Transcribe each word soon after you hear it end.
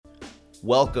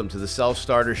Welcome to the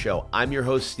Self-Starter Show. I'm your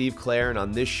host, Steve Clare, and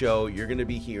on this show, you're going to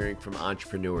be hearing from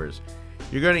entrepreneurs.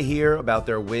 You're going to hear about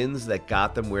their wins that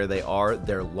got them where they are,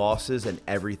 their losses, and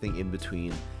everything in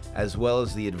between, as well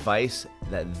as the advice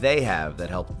that they have that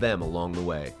helped them along the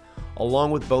way, along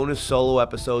with bonus solo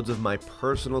episodes of my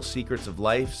personal secrets of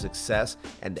life, success,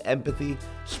 and empathy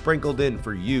sprinkled in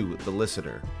for you, the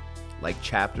listener. Like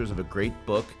chapters of a great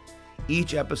book,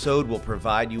 each episode will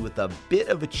provide you with a bit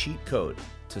of a cheat code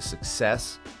to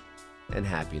success and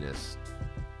happiness.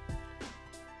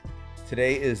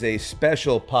 Today is a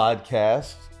special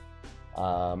podcast.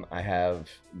 I have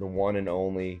the one and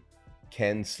only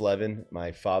Ken Slevin,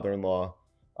 my father-in-law,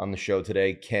 on the show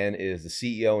today. Ken is the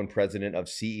CEO and president of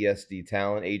CESD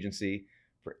Talent Agency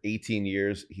for 18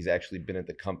 years. He's actually been at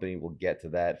the company, we'll get to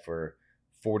that, for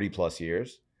 40 plus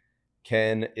years.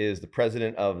 Ken is the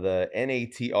president of the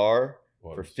NATR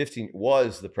for 15,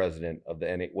 was the president of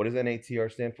the what does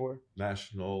NATR stand for?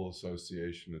 National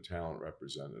Association of Talent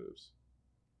Representatives.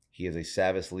 He is a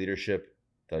Sovas Leadership,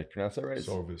 did I pronounce that right?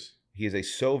 Sovas. He is a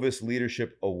Sovas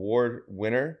Leadership Award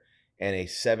winner and a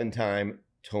 7-time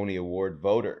Tony Award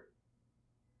voter.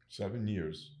 7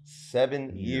 years.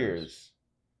 7 years.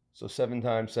 So 7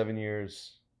 times, 7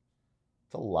 years.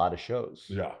 It's a lot of shows.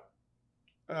 Yeah.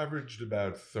 Averaged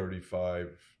about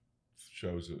 35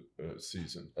 shows a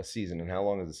season. A season. And how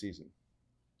long is the season?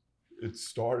 It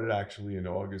started actually in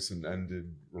August and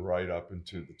ended right up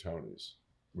into the Tonys,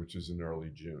 which is in early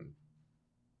June.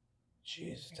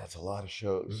 Jeez, that's a lot of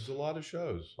shows. It was a lot of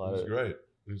shows. It was great.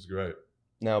 It was great.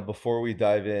 Now, before we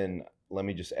dive in, let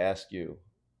me just ask you,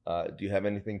 do you have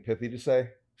anything pithy to say?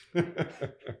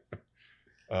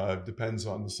 Depends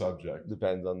on the subject.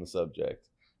 Depends on the subject.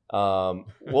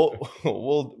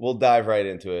 We'll dive right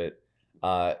into it.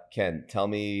 Ken, tell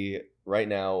me right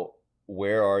now,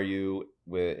 where are you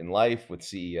in life with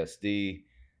CESD?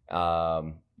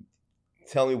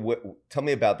 Tell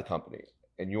me about the company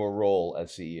and your role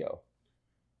as CEO.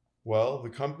 Well, the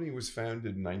company was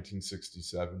founded in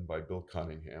 1967 by Bill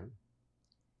Cunningham.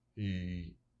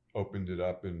 He opened it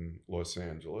up in Los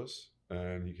Angeles,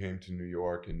 and he came to New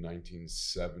York in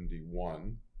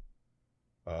 1971.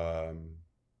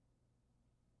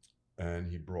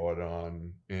 And he brought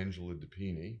on Angela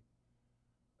DePini,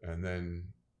 and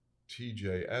then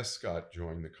TJ Escott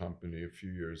joined the company a few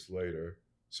years later.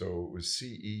 So it was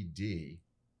CED,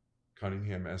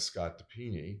 Cunningham, Escott,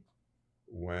 DePini,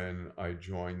 when I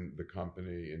joined the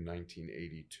company in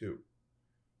 1982.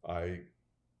 I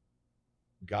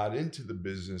got into the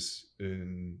business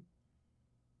in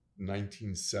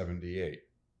 1978.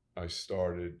 I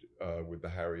started with the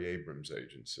Harry Abrams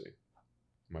Agency.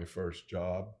 My first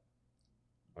job,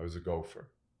 I was a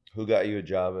gopher. Who got you a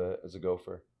job as a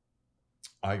gopher?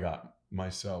 I got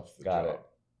myself the job. Got it.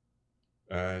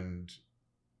 And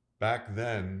back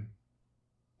then,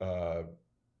 the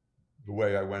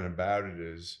way I went about it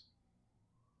is,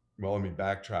 well, let me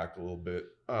backtrack a little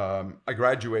bit. I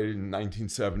graduated in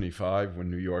 1975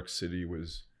 when New York City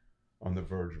was on the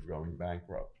verge of going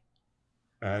bankrupt.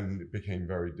 And it became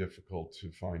very difficult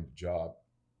to find a job.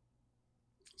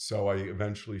 So I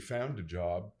eventually found a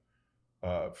job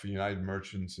for United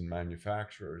Merchants and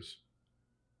Manufacturers,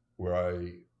 where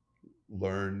I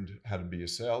learned how to be a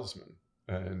salesman.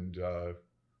 And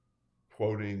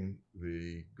quoting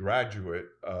the graduate,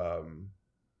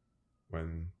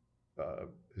 when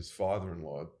his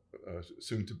father-in-law,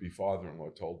 soon-to-be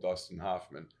father-in-law, told Dustin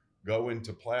Hoffman, "Go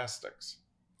into plastics."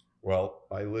 Well,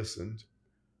 I listened,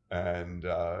 and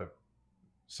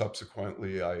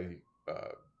subsequently I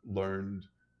learned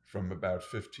from about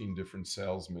 15 different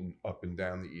salesmen up and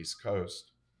down the East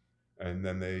Coast. And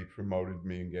then they promoted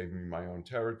me and gave me my own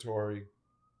territory.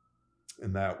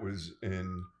 And that was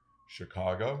in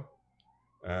Chicago.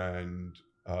 And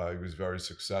I was very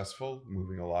successful,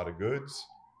 moving a lot of goods,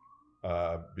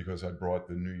 because I brought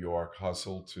the New York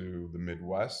hustle to the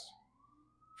Midwest.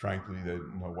 Frankly, they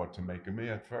didn't know what to make of me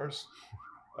at first.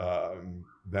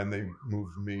 Then they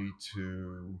moved me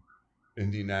to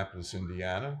Indianapolis,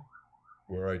 Indiana,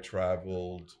 where I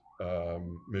traveled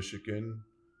Michigan,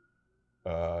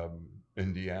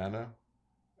 Indiana,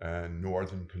 and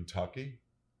northern Kentucky.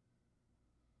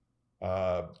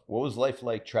 What was life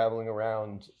like traveling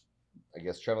around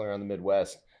the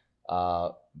Midwest?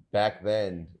 Back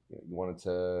then, you wanted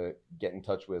to get in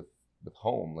touch with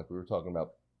home, like we were talking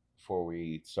about before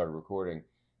we started recording,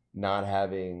 not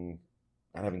having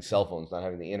cell phones, not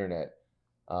having the internet.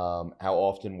 How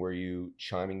often were you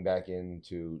chiming back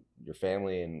into your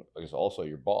family and I guess also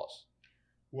your boss?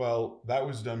 Well, that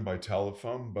was done by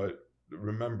telephone, but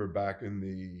remember back in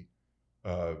the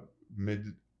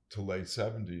mid to late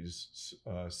 70s,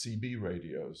 CB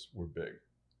radios were big.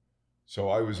 So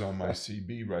I was on my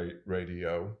CB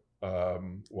radio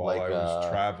while I was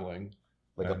traveling.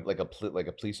 Like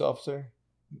a police officer?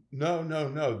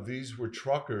 No. These were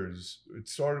truckers. It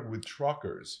started with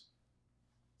truckers.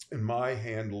 And my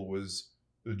handle was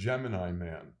the Gemini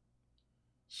Man.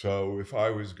 So if I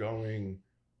was going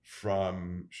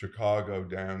from Chicago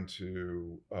down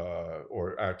to,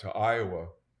 or out to Iowa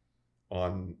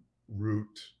on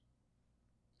Route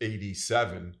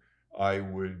 87, I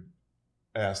would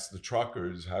ask the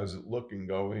truckers, how's it looking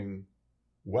going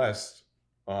west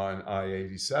on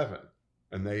I-87?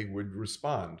 And they would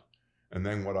respond. And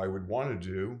then what I would want to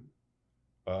do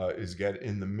is get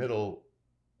in the middle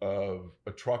of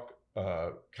a truck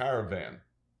caravan,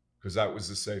 because that was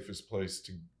the safest place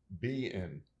to be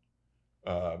in.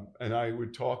 And I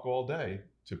would talk all day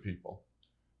to people.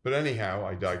 But anyhow,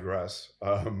 I digress.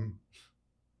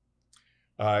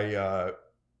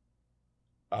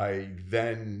 I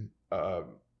then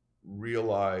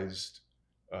realized,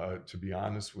 to be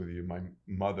honest with you, my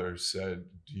mother said,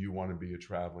 do you want to be a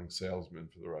traveling salesman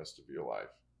for the rest of your life?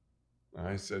 And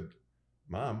I said,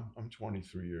 Mom, I'm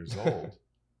 23 years old.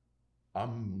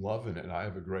 I'm loving it. I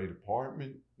have a great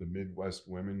apartment. The Midwest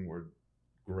women were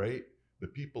great. The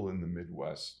people in the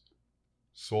Midwest,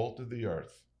 salt of the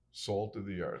earth,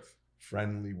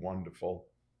 friendly, wonderful.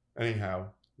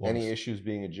 Anyhow. Any issues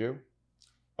being a Jew?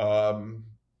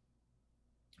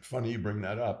 Funny you bring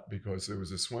that up, because there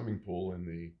was a swimming pool in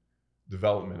the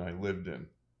development I lived in.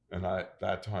 And at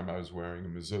that time I was wearing a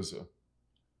mezuzah.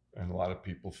 And a lot of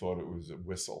people thought it was a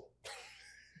whistle.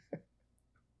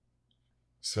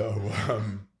 So,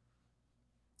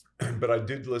 but I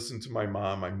did listen to my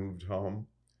mom. I moved home,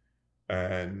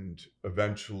 and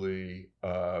eventually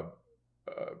I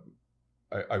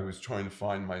was trying to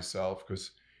find myself,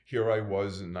 because here I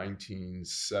was in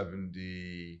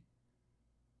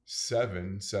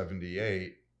 1977,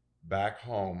 78, back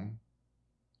home,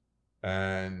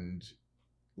 and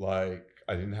like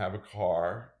I didn't have a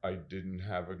car. I didn't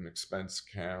have an expense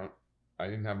account. I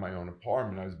didn't have my own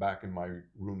apartment. I was back in my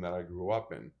room that I grew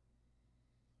up in.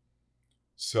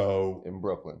 So in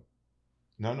Brooklyn?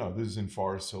 No, this is in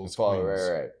Forest Hills, Queens.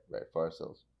 Right, Forest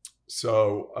Hills.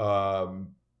 So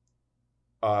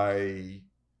I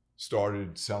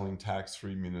started selling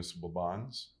tax-free municipal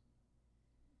bonds.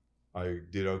 I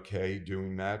did okay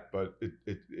doing that, but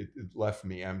it left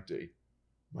me empty.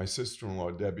 My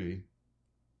sister-in-law, Debbie,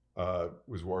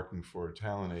 was working for a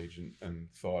talent agent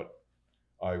and thought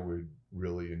I would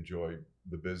really enjoy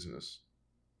the business.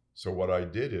 So what I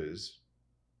did is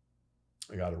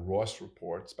I got a Ross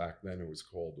Reports. Back then it was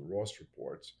called the Ross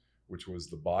Reports, which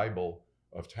was the Bible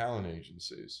of talent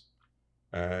agencies.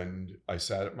 And I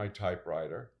sat at my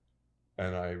typewriter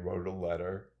and I wrote a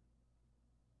letter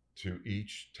to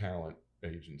each talent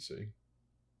agency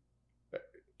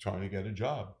trying to get a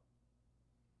job.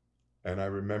 And I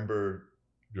remember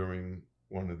during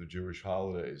one of the Jewish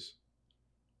holidays,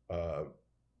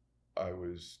 I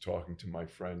was talking to my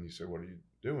friend. He said, what are you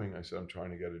doing? I said, I'm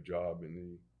trying to get a job in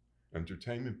the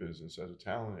entertainment business at a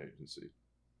talent agency.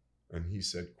 And he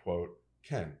said, quote,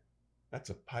 Ken, that's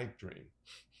a pipe dream,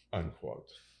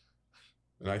 unquote.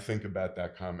 And I think about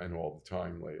that comment all the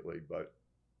time lately, but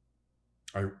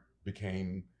I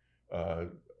became,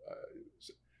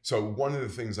 so one of the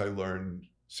things I learned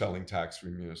selling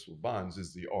tax-free municipal bonds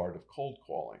is the art of cold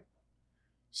calling.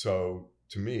 So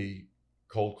to me,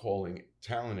 cold calling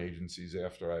talent agencies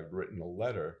after I've written a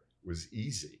letter was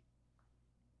easy.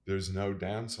 There's no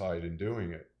downside in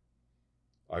doing it.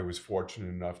 I was fortunate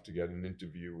enough to get an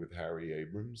interview with Harry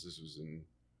Abrams. This was in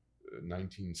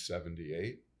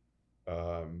 1978.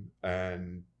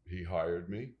 And he hired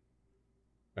me.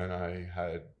 And I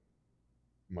had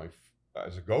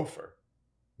as a gopher,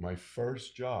 my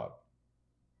first job,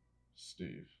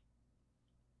 Steve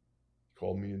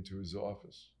called me into his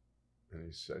office and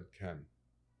he said, Ken,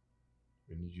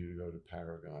 I need you to go to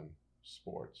Paragon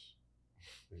Sports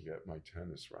and get my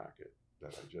tennis racket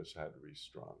that I just had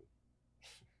restrung.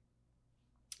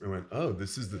 I went, oh,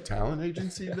 this is the talent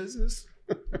agency business?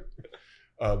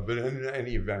 But in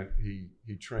any event,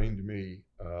 he trained me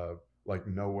like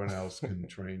no one else can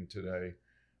train today.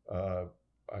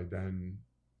 I then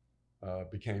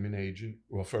became an agent.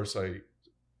 Well, first I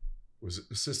was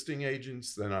assisting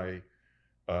agents. Then I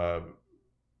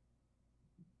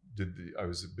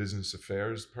was a business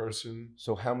affairs person.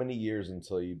 So how many years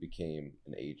until you became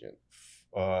an agent?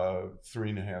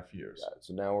 3.5 years. Got it.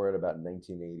 So now we're at about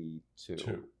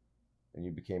 1982. And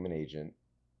you became an agent.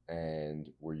 And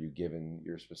were you given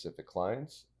your specific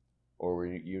clients, or were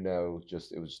you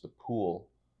just it was just a pool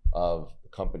of the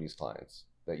company's clients?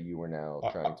 that you were now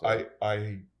I, trying to?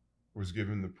 I was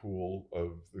given the pool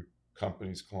of the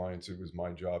company's clients. It was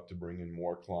my job to bring in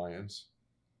more clients.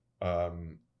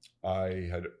 I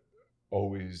had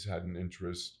always had an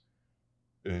interest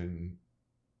in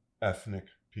ethnic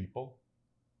people.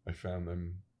 I found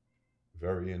them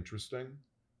very interesting,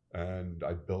 and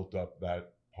I built up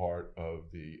that part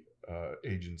of the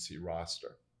agency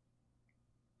roster.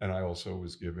 And I also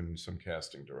was given some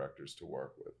casting directors to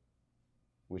work with,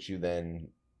 which you then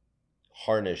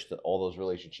harnessed all those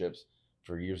relationships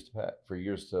for years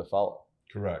to follow.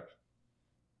 Correct.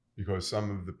 Because some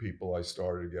of the people I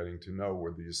started getting to know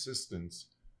were the assistants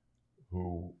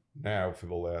who now for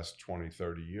the last 20,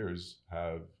 30 years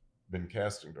have been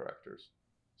casting directors.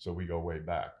 So we go way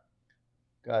back.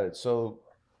 Got it. So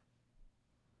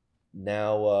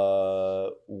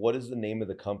now, what is the name of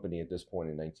the company at this point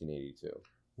in 1982?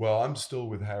 Well, I'm still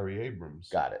with Harry Abrams.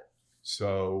 Got it.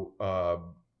 So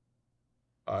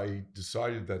I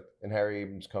decided that... And Harry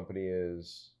Abrams' company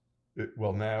is?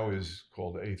 Now is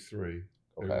called A3.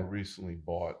 Okay. They were recently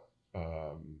bought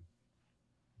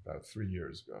about 3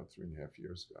 years ago, 3.5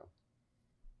 years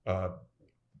ago.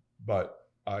 But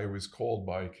I was called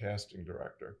by a casting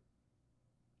director,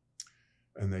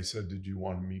 and they said, "Did you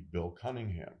want to meet Bill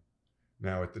Cunningham?"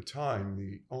 Now, at the time,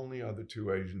 the only other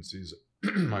two agencies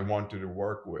I wanted to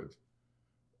work with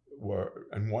were,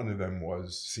 and one of them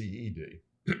was CED.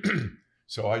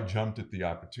 So I jumped at the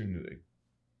opportunity.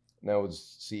 Now,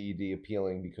 was CED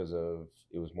appealing because of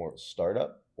it was more of a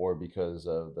startup, or because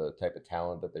of the type of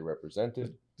talent that they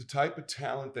represented? The type of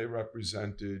talent they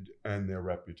represented and their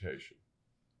reputation.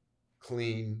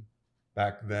 Clean.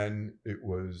 Back then, it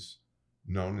was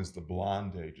known as the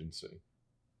blonde agency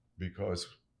because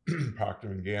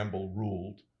Procter & Gamble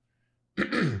ruled,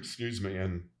 excuse me,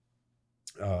 and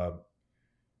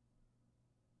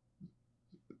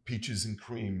peaches and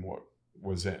cream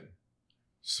was in.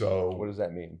 So what does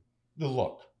that mean? The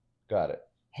look. Got it.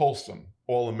 Wholesome,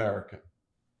 all American.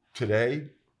 Today,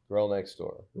 girl next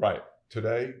door. Right.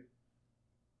 Today,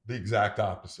 the exact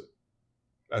opposite.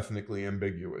 Ethnically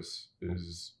ambiguous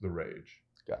is the rage.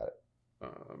 Got it.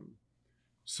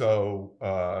 So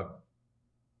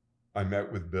I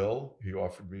met with Bill. He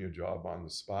offered me a job on the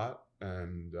spot,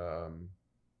 and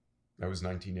that was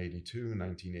 1982,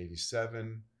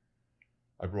 1987.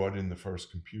 I brought in the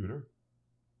first computer,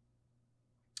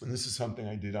 and this is something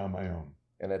I did on my own.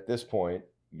 And at this point,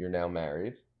 you're now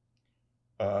married?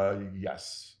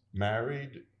 Yes,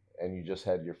 married. And you just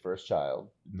had your first child?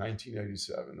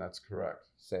 1987, that's correct.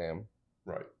 Sam?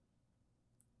 Right.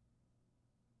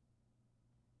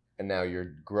 And now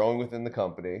you're growing within the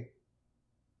company?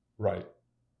 Right.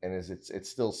 And it's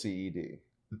still CED?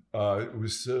 It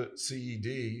was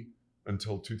CED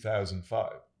until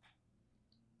 2005.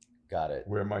 Got it.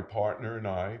 Where my partner and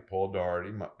I, Paul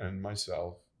Doherty and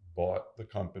myself, bought the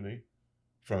company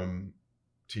from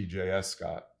TJ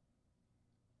Escott.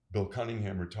 Bill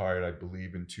Cunningham retired, I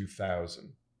believe, in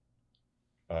 2000.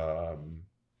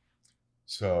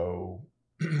 So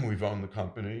we've owned the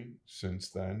company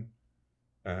since then,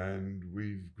 and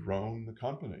we've grown the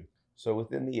company. So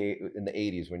in the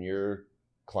 80s, when you're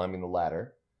climbing the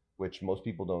ladder, which most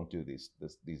people don't do these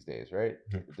days, right?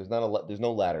 There's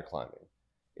no ladder climbing.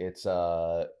 It's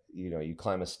you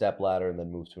climb a step ladder and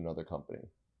then move to another company.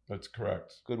 That's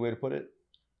correct. Good way to put it?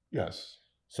 Yes.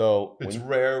 So it's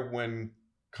rare when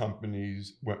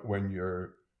companies, when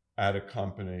you're at a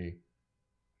company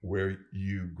where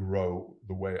you grow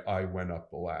the way I went up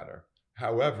the ladder.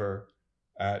 However,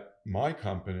 at my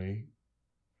company,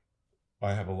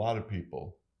 I have a lot of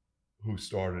people who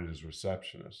started as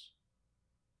receptionists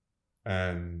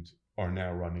and are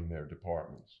now running their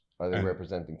departments. Are they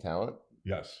representing talent?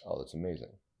 Yes. Oh, that's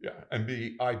amazing. Yeah. And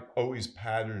I always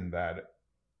patterned that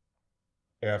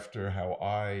after how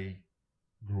I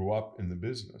grew up in the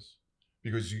business,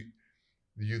 because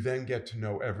you then get to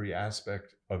know every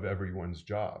aspect of everyone's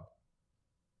job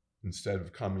instead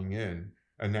of coming in.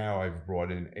 And now I've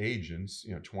brought in agents,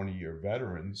 20-year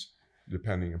veterans,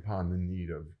 depending upon the need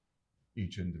of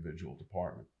each individual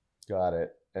department. Got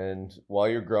it. And while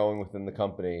you're growing within the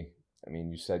company, I mean,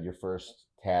 you said your first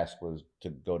task was to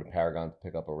go to Paragon to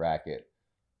pick up a racket.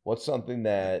 What's something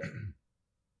that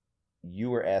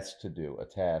you were asked to do, a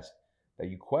task that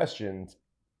you questioned,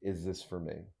 is this for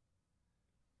me?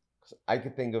 Because I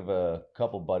could think of a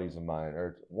couple buddies of mine,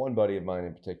 or one buddy of mine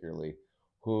in particularly,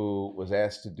 who was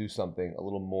asked to do something a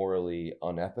little morally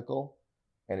unethical,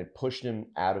 and it pushed him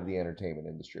out of the entertainment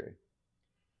industry.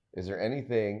 Is there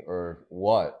anything, or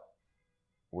what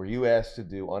were you asked to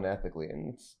do unethically?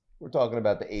 And we're talking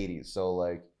about the 80s, so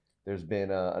like there's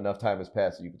been enough time has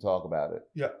passed that you can talk about it.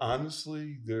 Yeah,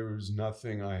 honestly, there was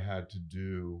nothing I had to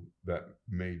do that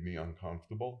made me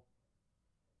uncomfortable.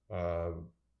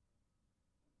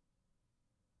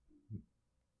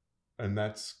 And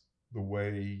that's the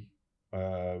way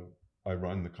I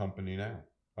run the company now.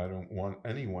 I don't want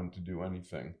anyone to do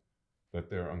anything that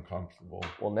they're uncomfortable.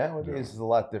 Well, nowadays is a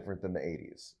lot different than the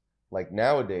 80s. Like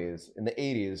nowadays, in the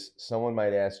 80s, someone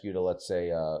might ask you to, let's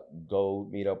say, go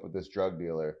meet up with this drug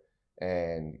dealer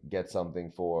and get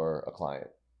something for a client.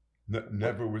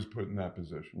 Never was put in that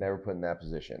position. Never put in that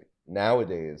position.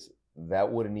 Nowadays,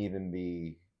 that wouldn't even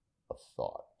be a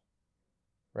thought,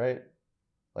 right?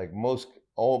 Like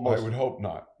almost. I would hope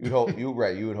not. You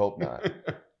would hope not.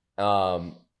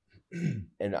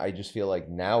 And I just feel like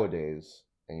nowadays,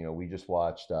 and we just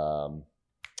watched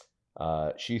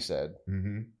She Said.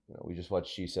 Mm-hmm. We just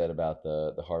watched She Said about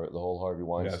the whole Harvey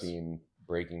Weinstein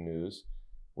breaking news,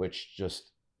 which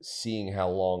just seeing how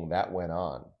long that went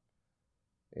on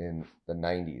in the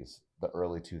 90s, the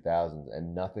early 2000s,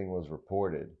 and nothing was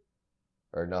reported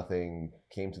or nothing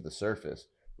came to the surface.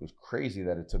 It was crazy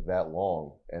that it took that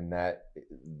long, and that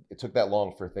it took that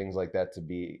long for things like that to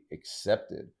be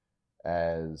accepted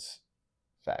as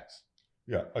facts.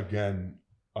 Yeah, again,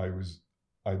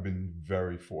 I've been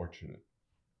very fortunate.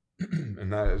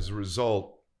 And that as a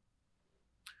result,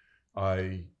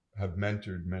 I have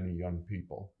mentored many young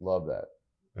people. Love that.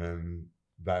 And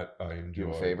that I enjoy. Do you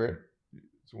have a favorite?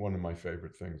 It's one of my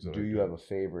favorite things. Do you have a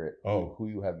favorite? Who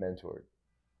you have mentored?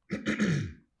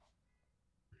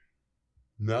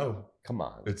 No. Come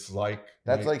on. It's like...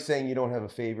 That's like saying you don't have a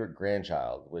favorite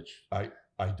grandchild, which... I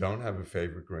don't have a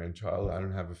favorite grandchild. I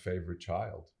don't have a favorite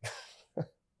child.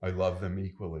 I love them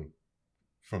equally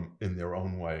in their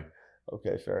own way.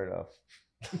 Okay, fair enough.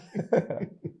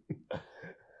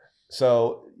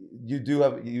 So you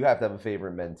have to have a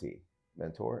favorite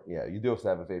mentor. Yeah, you do have to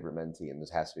have a favorite mentee, and this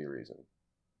has to be a reason,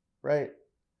 right?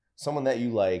 Someone that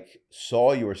you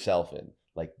saw yourself in,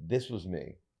 like this was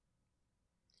me.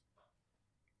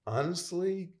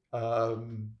 Honestly, I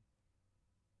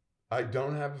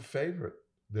don't have a favorite.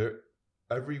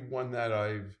 Everyone that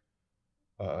I've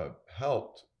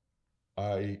helped,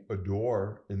 I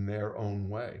adore in their own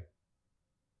way.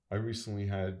 I recently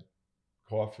had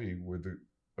coffee with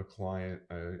a client.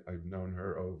 I've known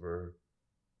her over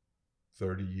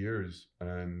 30 years,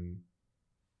 and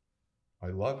I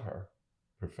love her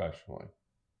professionally.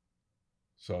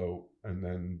 So, and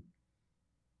then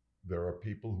there are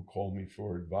people who call me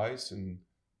for advice and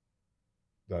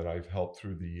that I've helped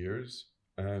through the years,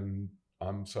 and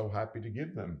I'm so happy to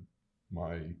give them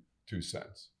my 2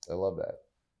 cents. I love that.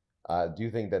 Do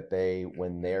you think that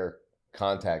when they're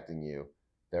contacting you,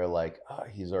 they're like,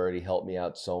 he's already helped me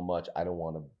out so much, I don't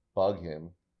want to bug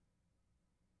him?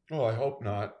 Well, I hope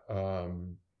not.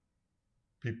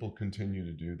 People continue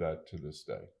to do that to this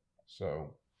day.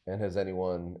 So. And has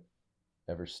anyone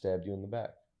ever stabbed you in the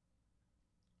back?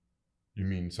 You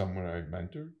mean someone I've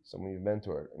mentored? Someone you've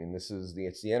mentored. I mean, it's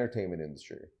the entertainment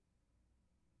industry.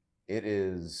 It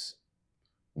is.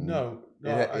 No,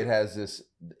 it has this.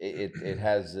 It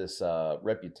has this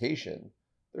reputation.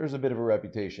 There's a bit of a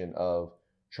reputation of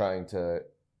trying to,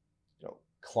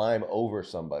 climb over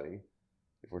somebody.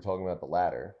 If we're talking about the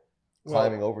ladder,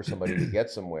 climbing over somebody to get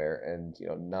somewhere, and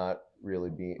not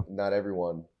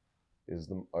everyone is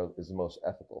the most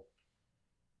ethical.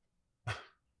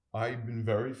 I've been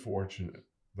very fortunate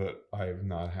that I have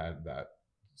not had that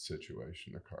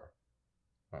situation occur.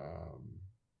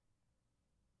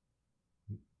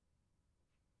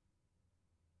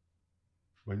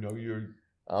 I know you're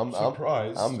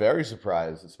surprised. I'm very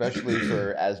surprised, especially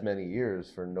for as many years,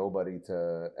 for nobody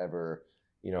to ever,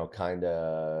 kind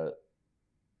of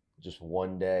just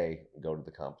one day go to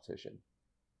the competition.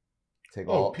 Take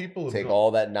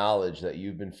all that knowledge that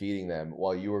you've been feeding them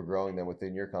while you were growing them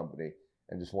within your company,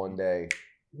 and just one day,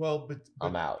 but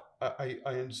I'm out. I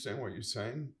understand what you're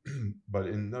saying, but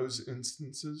in those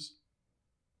instances,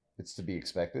 it's to be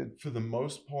expected. For the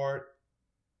most part,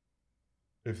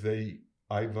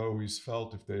 I've always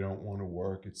felt if they don't want to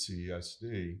work at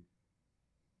CESD,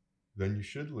 then you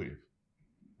should leave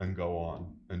and go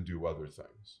on and do other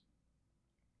things.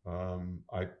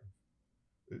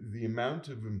 The amount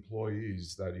of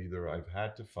employees that either I've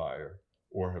had to fire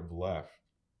or have left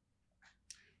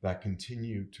that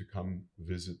continue to come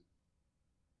visit,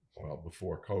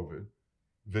 before COVID,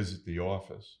 visit the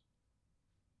office,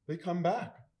 they come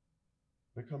back.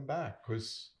 They come back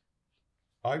because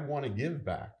I want to give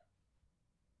back.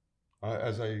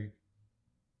 As I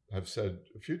have said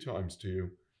a few times to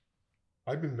you,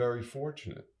 I've been very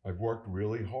fortunate. I've worked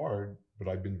really hard, but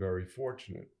I've been very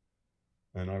fortunate.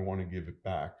 And I want to give it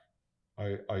back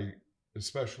I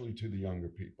especially to the younger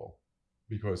people,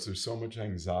 because there's so much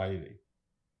anxiety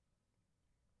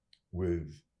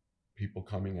with people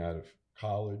coming out of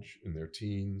college in their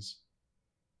teens.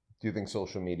 Do you think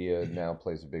social media now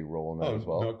plays a big role in that as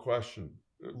well? No question.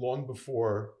 Long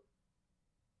before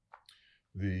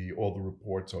all the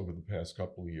reports over the past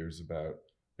couple of years about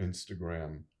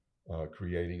Instagram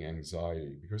creating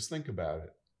anxiety, because think about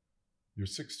it. You're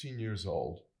 16 years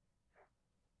old.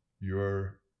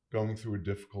 You're going through a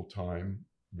difficult time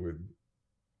with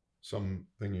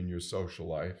something in your social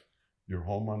life. You're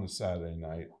home on a Saturday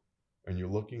night and you're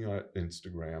looking at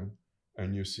Instagram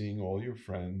and you're seeing all your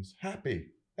friends happy.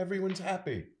 Everyone's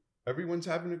happy. Everyone's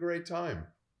having a great time.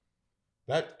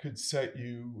 That could set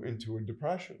you into a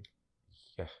depression.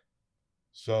 Yeah.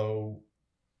 So,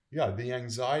 yeah, the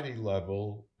anxiety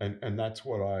level, and that's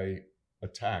what I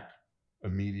attack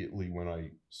immediately when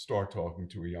I start talking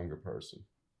to a younger person.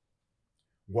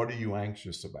 What are you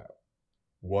anxious about?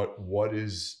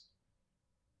 What's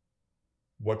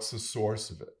the source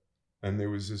of it? And there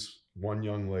was this one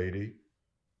young lady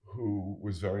who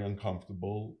was very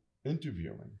uncomfortable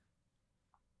interviewing.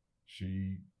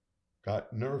 She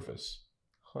got nervous.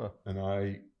 And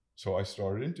I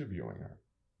started interviewing her,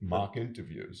 mock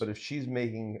interviews. But if she's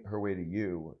making her way to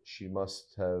you, she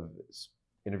must have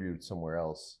interviewed somewhere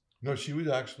else. No, she was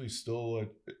actually still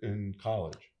in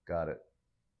college. Got it.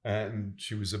 And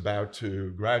she was about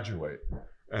to graduate.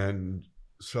 And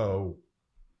so,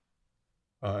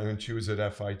 and she was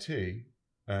at FIT.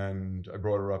 And I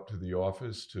brought her up to the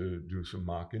office to do some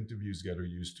mock interviews, get her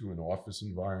used to an office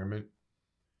environment.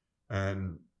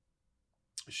 And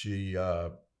she,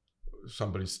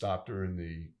 somebody stopped her in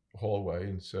the hallway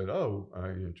and said, "Oh," I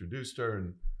introduced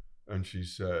her, and she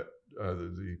said,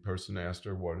 the person asked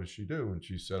her, "What does she do?" And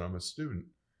she said, "I'm a student."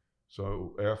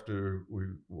 So after we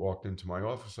walked into my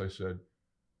office, I said,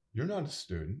 "You're not a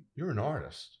student, you're an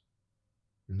artist.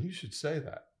 And you should say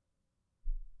that."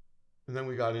 And then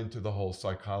we got into the whole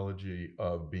psychology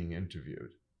of being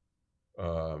interviewed.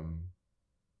 Because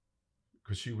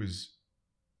she was,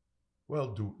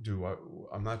 well,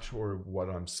 I'm not sure what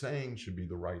I'm saying should be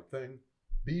the right thing.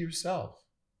 Be yourself.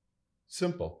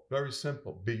 Simple, very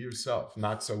simple. Be yourself.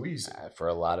 Not so easy. For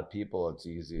a lot of people, it's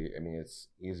easy. I mean, it's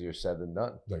easier said than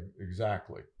done.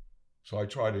 Exactly. So I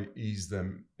try to ease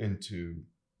them into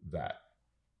that.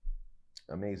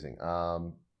 Amazing.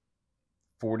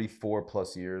 44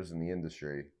 plus years in the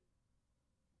industry.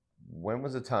 When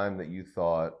was the time that you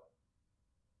thought,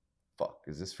 fuck,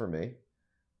 is this for me?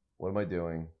 What am I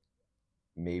doing?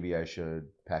 Maybe I should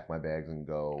pack my bags and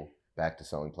go back to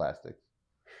selling plastics.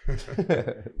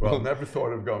 Well, never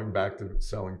thought of going back to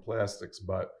selling plastics,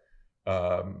 but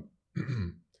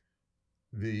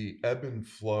the ebb and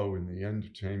flow in the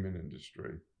entertainment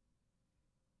industry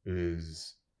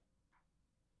is,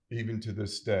 even to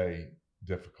this day,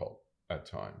 difficult at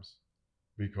times,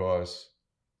 because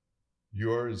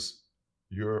you're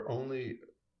only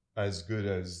as good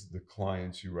as the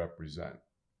clients you represent.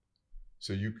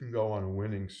 So you can go on a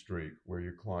winning streak where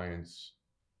your clients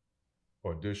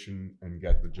audition and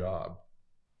get the job.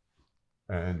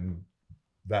 And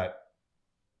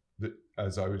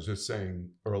as I was just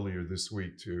saying earlier this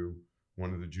week to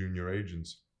one of the junior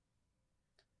agents,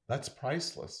 that's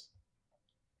priceless.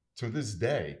 To this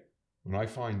day, when I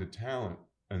find a talent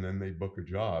and then they book a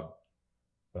job,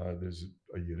 there's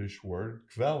a Yiddish word,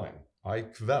 kvelling. I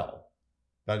kvel.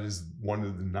 That is one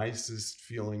of the nicest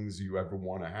feelings you ever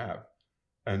want to have.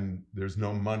 And there's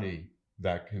no money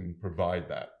that can provide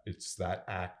that. It's that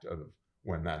act of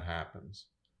when that happens.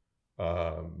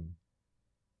 The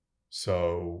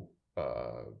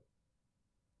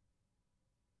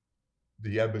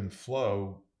ebb and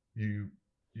flow, you,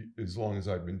 as long as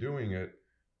I've been doing it,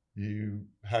 you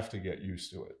have to get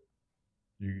used to it.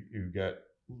 You get,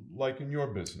 like in your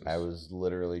business. I was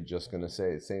literally just going to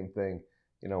say the same thing.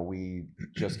 You know, we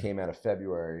just came out of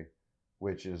February,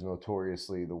 which is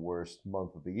notoriously the worst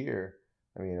month of the year.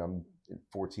 I mean, I'm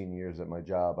 14 years at my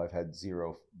job. I've had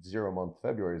zero month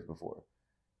Februarys before.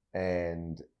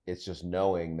 And it's just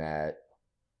knowing that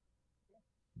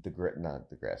not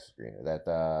the grass is greener, that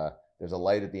there's a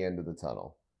light at the end of the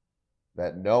tunnel.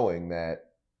 That knowing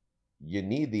that you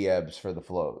need the ebbs for the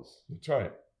flows. That's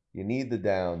right. You need the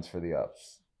downs for the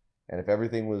ups. And if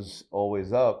everything was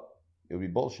always up, it would be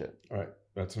bullshit. Right.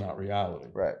 That's not reality.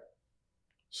 Right.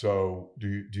 So do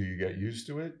you get used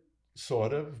to it?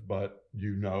 Sort of, but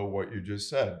you know what you just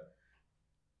said.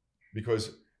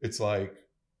 Because it's like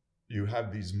you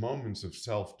have these moments of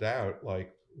self-doubt,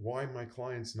 like, why my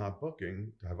clients not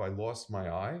booking? Have I lost my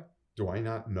eye? Do I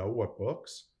not know what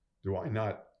books?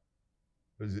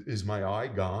 Is my eye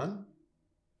gone?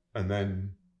 And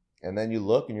then you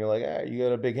look and you're like, you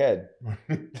got a big head.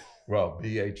 well,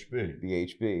 BHB.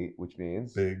 BHB, which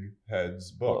means Big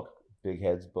Heads Book. Big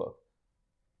Heads Book.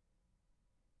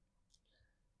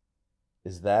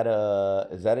 Is that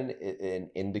an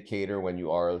indicator when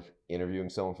you are interviewing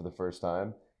someone for the first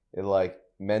time? It like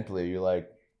mentally you're like,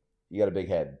 you got a big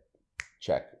head,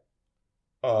 check.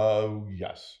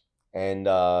 Yes. And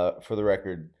for the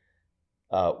record,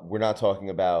 we're not talking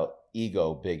about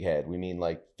ego big head. We mean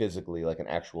like physically, like an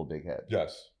actual big head.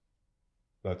 Yes,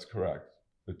 that's correct.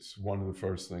 It's one of the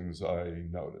first things I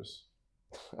notice.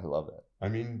 I love that. I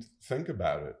mean, think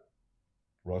about it.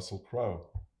 Russell Crowe,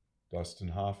 Dustin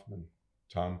Hoffman,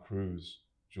 Tom Cruise,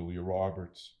 Julia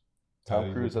Roberts.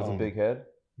 Tom Cruise has a big head?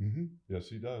 Mm-hmm. Yes,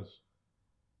 he does.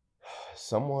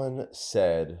 Someone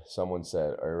said,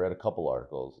 I read a couple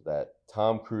articles that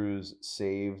Tom Cruise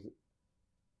saved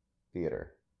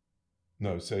theater.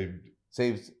 No, saved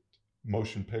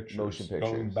motion pictures.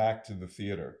 Going back to the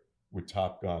theater with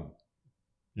Top Gun.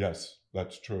 Yes,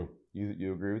 that's true.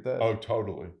 You agree with that? Oh,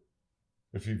 totally.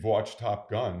 If you've watched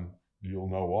Top Gun, you'll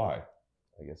know why.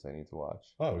 I guess I need to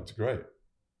watch. Oh, it's great.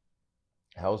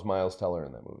 How's Miles Teller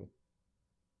in that movie?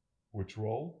 Which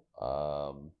role?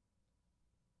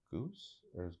 Goose?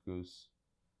 Or is Goose?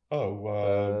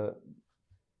 Oh,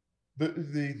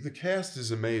 the cast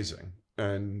is amazing,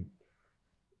 and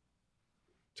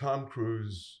Tom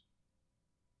Cruise,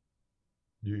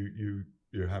 you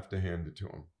have to hand it to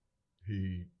him.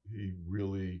 He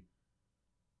really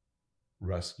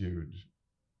rescued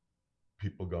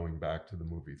people going back to the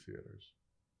movie theaters.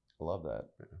 I love that.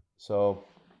 Yeah. So,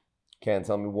 Ken,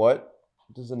 tell me, what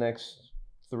does the next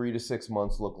 3 to 6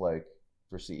 months look like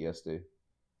for CESD?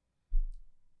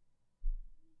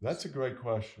 That's a great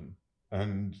question.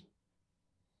 And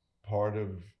part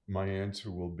of my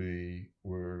answer will be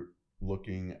we're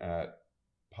looking at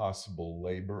possible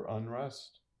labor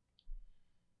unrest.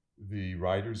 The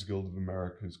Writers Guild of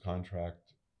America's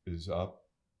contract is up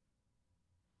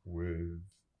with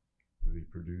the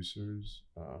producers,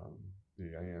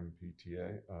 the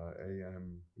AMPTA,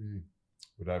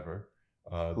 whatever.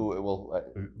 I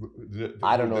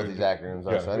don't know what these acronyms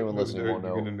are, so anyone listening won't know.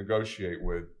 They're going to negotiate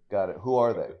with. Got it. Who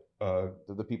are they?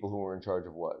 The people who are in charge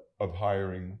of what? Of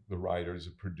hiring the writers,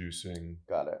 of producing.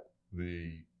 Got it.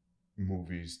 The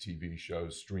movies, TV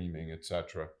shows, streaming,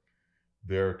 etc.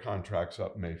 Their contract's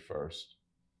up May 1st.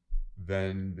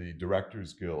 Then the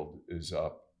Directors Guild is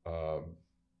up,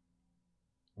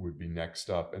 would be next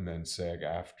up, and then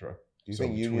SAG-AFTRA. Do you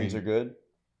think unions are good?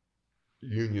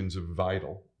 Unions are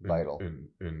vital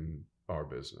in our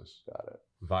business. Got it.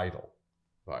 Vital.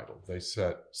 They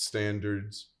set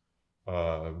standards,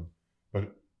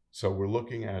 but so we're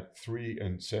looking at 3,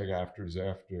 and SAG-AFTRA is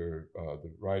after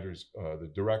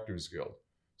the Directors Guild.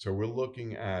 So we're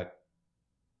looking at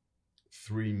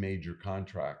 3 major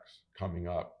contracts coming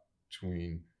up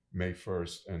between May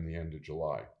 1st and the end of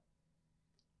July.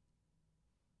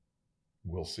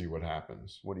 We'll see what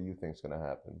happens. What do you think is going to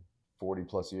happen? 40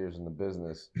 plus years in the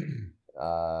business.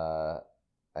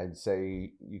 I'd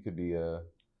say you could be a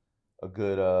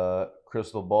good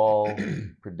crystal ball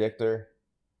predictor.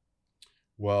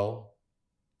 Well,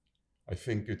 I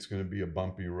think it's going to be a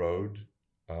bumpy road,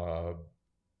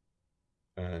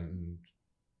 and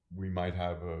we might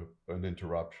have an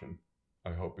interruption.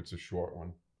 I hope it's a short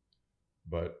one.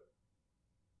 But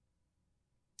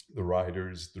the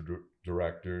writers, the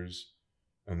directors,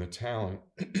 and the talent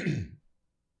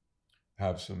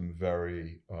have some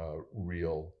very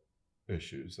real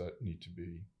issues that need to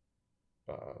be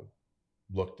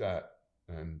looked at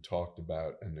and talked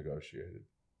about and negotiated.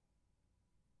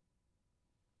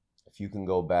 If you can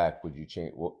go back, would you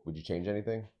change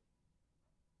anything?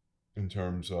 In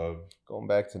terms of going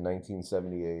back to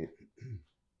 1978,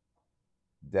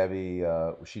 Debbie,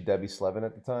 was she Debbie Slevin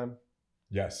at the time?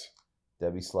 Yes.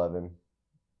 Debbie Slevin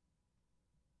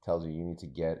tells you need to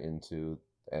get into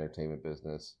the entertainment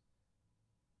business.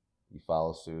 You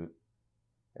follow suit,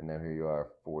 and now here you are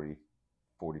 40,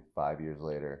 45 years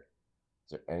later.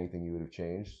 Is there anything you would have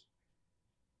changed?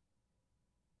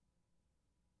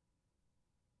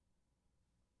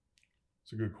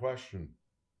 It's a good question.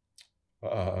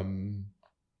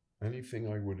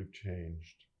 Anything I would have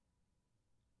changed?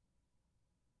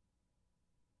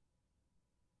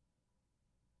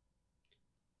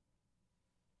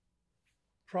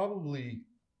 Probably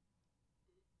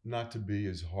not to be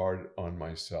as hard on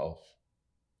myself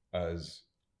as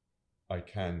I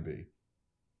can be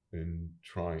in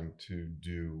trying to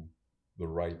do the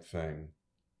right thing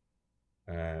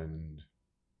and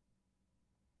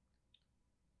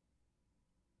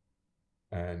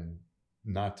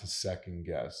not to second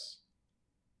guess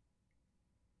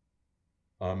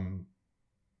I'm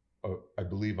I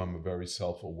believe I'm a very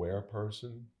self-aware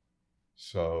person.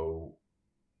 So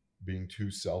being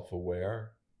too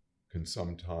self-aware can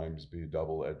sometimes be a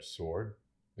double-edged sword.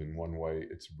 In one way,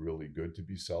 it's really good to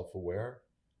be self-aware,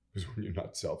 because when you're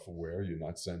not self-aware, you're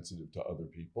not sensitive to other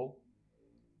people,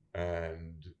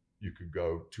 and you could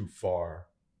go too far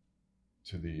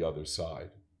to the other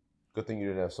side. Good thing you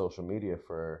didn't have social media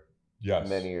for Yes.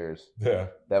 many years. Yeah.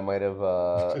 That might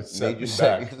have Set made you me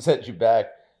back. set you back.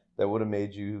 That would have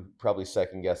made you probably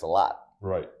second guess a lot.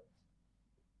 Right.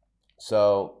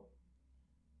 So,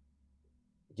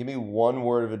 give me one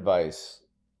word of advice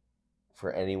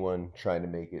for anyone trying to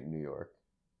make it in New York.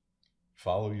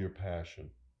 Follow your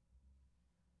passion.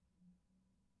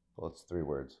 Well, it's 3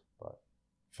 words, but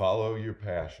Follow your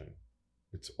passion.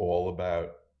 It's all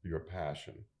about your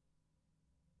passion.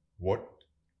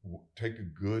 Take a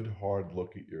good, hard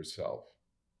look at yourself.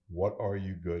 What are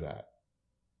you good at?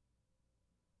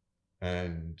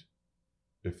 And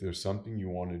if there's something you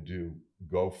want to do,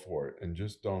 go for it. And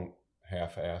just don't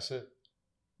half-ass it.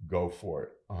 Go for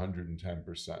it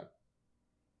 110%.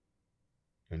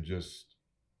 And just,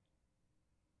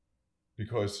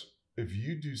 because if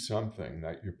you do something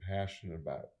that you're passionate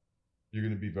about, you're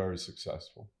going to be very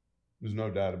successful. There's no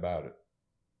doubt about it.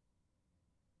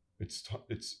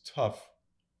 It's tough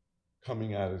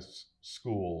coming out of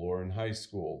school or in high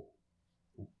school,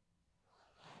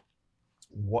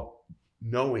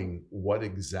 knowing what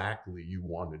exactly you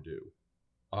want to do.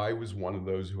 I was one of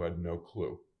those who had no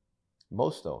clue.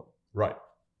 most don't. Right.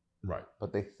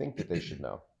 But they think that they should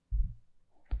know.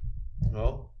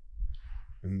 Well,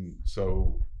 and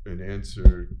so in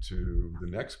answer to the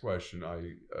next question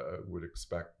I would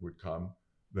expect would come,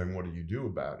 then what do you do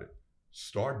about it?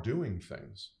 Start doing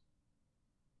things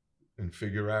and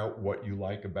figure out what you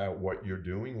like about what you're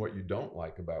doing, what you don't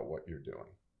like about what you're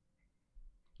doing.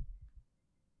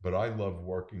 But I love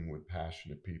working with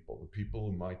passionate people. The people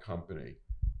in my company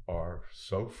are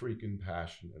so freaking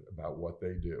passionate about what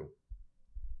they do.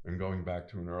 And going back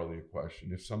to an earlier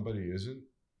question, if somebody isn't,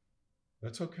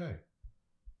 that's okay.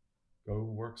 Go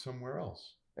work somewhere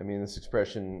else. I mean, this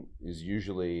expression is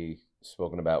usually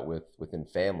spoken about within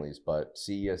families, but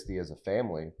CESD as a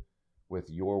family, with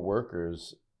your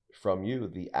workers from you,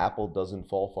 the apple doesn't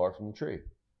fall far from the tree.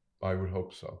 I would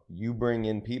hope so. You bring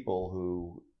in people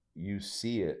who you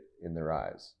see it in their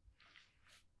eyes.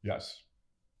 Yes.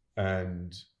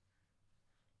 And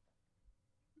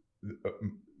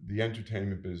the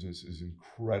entertainment business is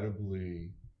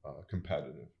incredibly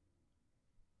competitive.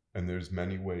 And there's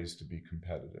many ways to be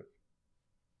competitive.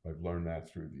 I've learned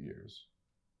that through the years.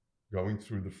 Going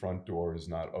through the front door is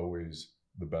not always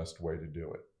the best way to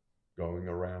do it. Going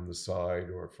around the side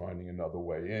or finding another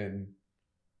way in.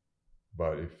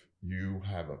 But if you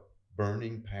have a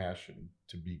burning passion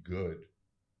to be good,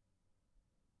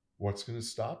 what's going to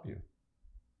stop you?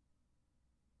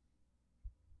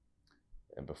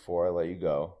 And before I let you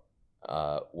go,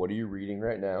 what are you reading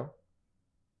right now?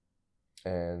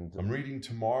 And I'm reading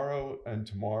Tomorrow and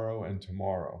Tomorrow and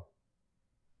Tomorrow.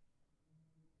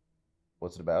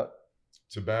 What's it about?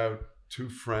 It's about 2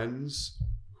 friends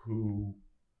who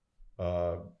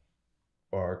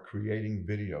are creating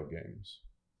video games.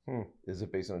 Is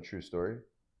it based on a true story?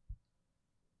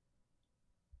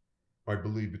 I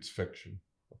believe it's fiction.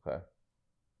 Okay.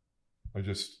 I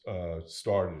just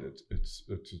started it.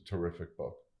 It's a terrific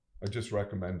book. I just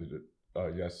recommended it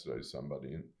yesterday to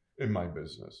somebody in my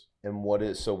business. And what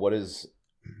is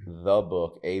the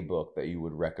book, a book that you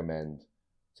would recommend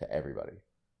to everybody?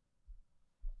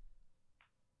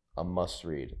 A must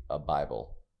read, a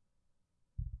Bible.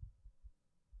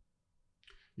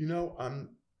 You know,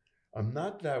 I'm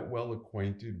not that well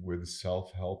acquainted with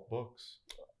self-help books.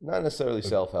 Not necessarily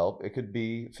self-help. It could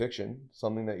be fiction,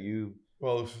 something that you...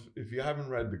 Well, if you haven't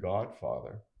read The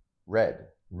Godfather... read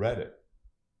it.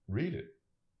 Read it.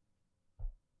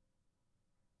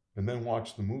 And then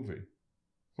watch the movie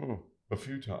a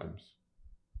few times.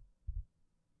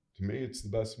 To me, it's the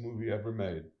best movie ever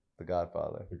made. The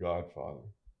Godfather. The Godfather.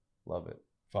 Love it.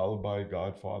 Followed by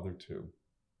Godfather 2.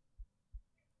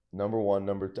 Number 1,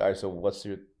 number 2. All right, so what's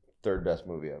your 3rd best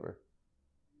movie ever?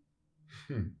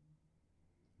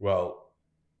 Well,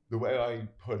 the way I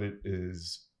put it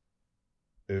is,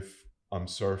 if I'm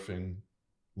surfing,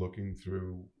 looking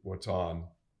through what's on,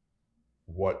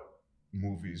 what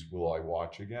movies will I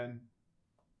watch again?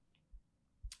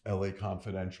 LA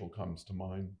Confidential comes to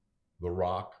mind. The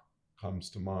Rock comes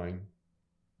to mind.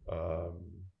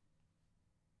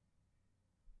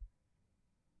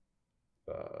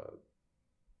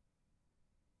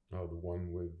 The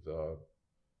one with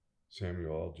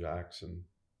Samuel L. Jackson.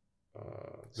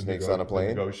 Snakes on a Plane?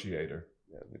 The Negotiator.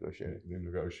 Negotiator. The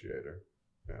Negotiator.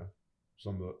 Yeah.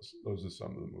 Those are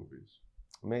some of the movies.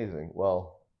 Amazing.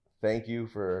 Well, thank you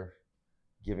for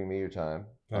giving me your time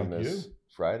on this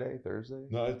Friday, Thursday.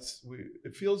 No,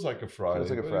 it feels like a Friday. Feels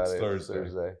like a Friday. Friday. It's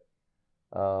Thursday.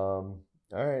 All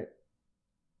right.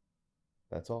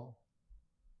 That's all.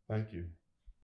 Thank you.